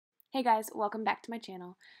Hey guys, welcome back to my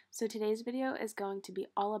channel. So today's video is going to be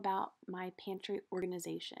all about my pantry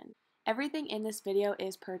organization. Everything in this video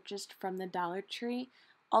is purchased from the Dollar Tree,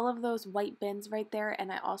 all of those white bins right there, and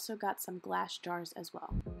I also got some glass jars as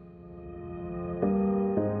well.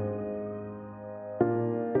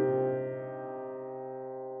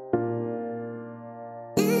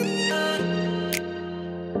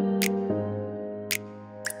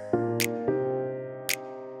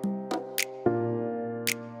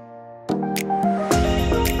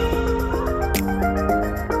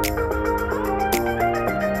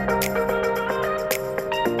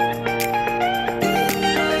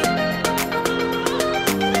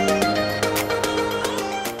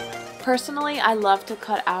 Personally, I love to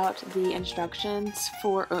cut out the instructions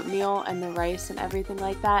for oatmeal and the rice and everything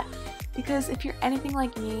like that because if you're anything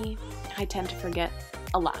like me, I tend to forget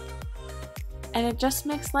a lot. And it just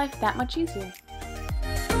makes life that much easier.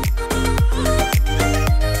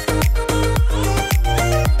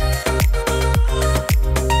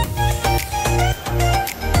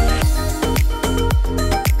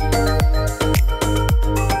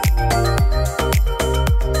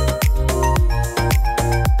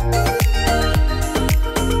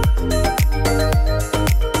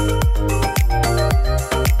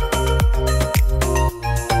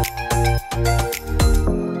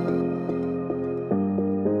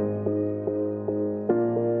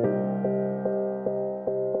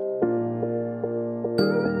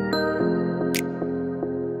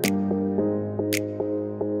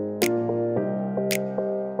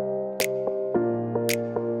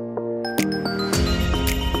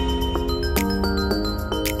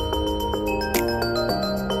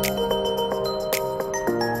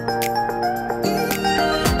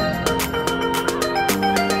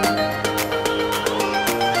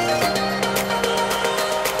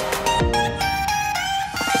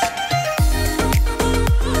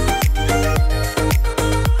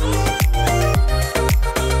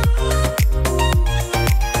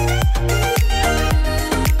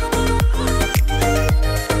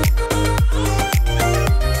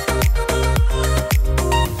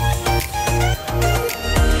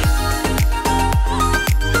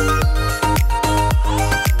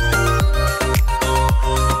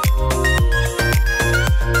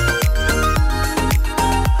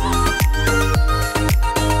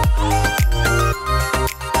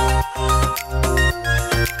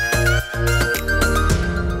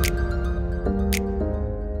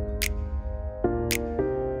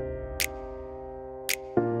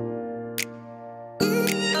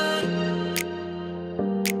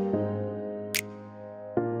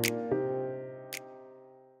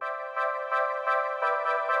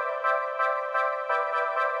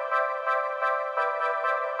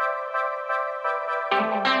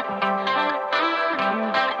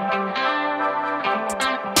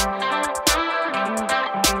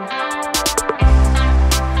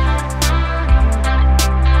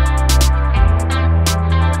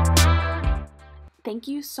 Thank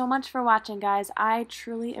you so much for watching, guys. I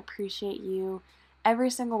truly appreciate you, every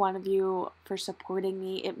single one of you, for supporting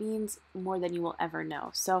me. It means more than you will ever know.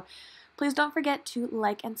 So please don't forget to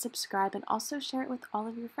like and subscribe and also share it with all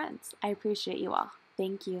of your friends. I appreciate you all.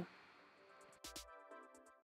 Thank you.